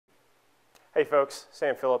Hey folks,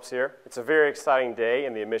 Sam Phillips here. It's a very exciting day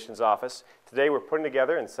in the admissions office. Today we're putting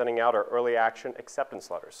together and sending out our early action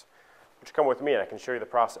acceptance letters. Would you come with me and I can show you the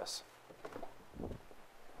process.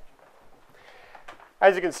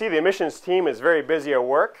 As you can see, the admissions team is very busy at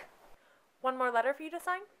work. One more letter for you to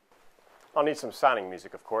sign? I'll need some signing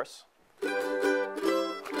music, of course.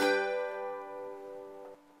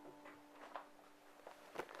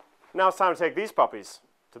 Now it's time to take these puppies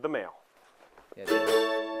to the mail.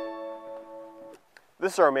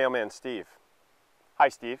 This is our mailman, Steve. Hi,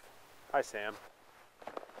 Steve. Hi, Sam.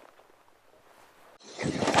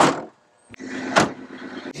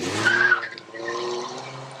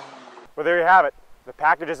 Well, there you have it. The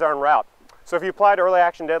packages are en route. So if you applied early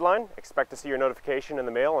action deadline, expect to see your notification in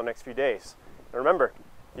the mail in the next few days. And remember,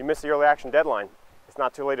 if you miss the early action deadline, it's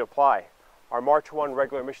not too late to apply. Our March 1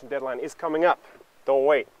 regular admission deadline is coming up. Don't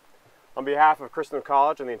wait. On behalf of Christendom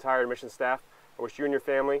College and the entire admission staff, I wish you and your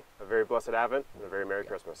family a very blessed Advent and a very Merry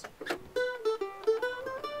Christmas.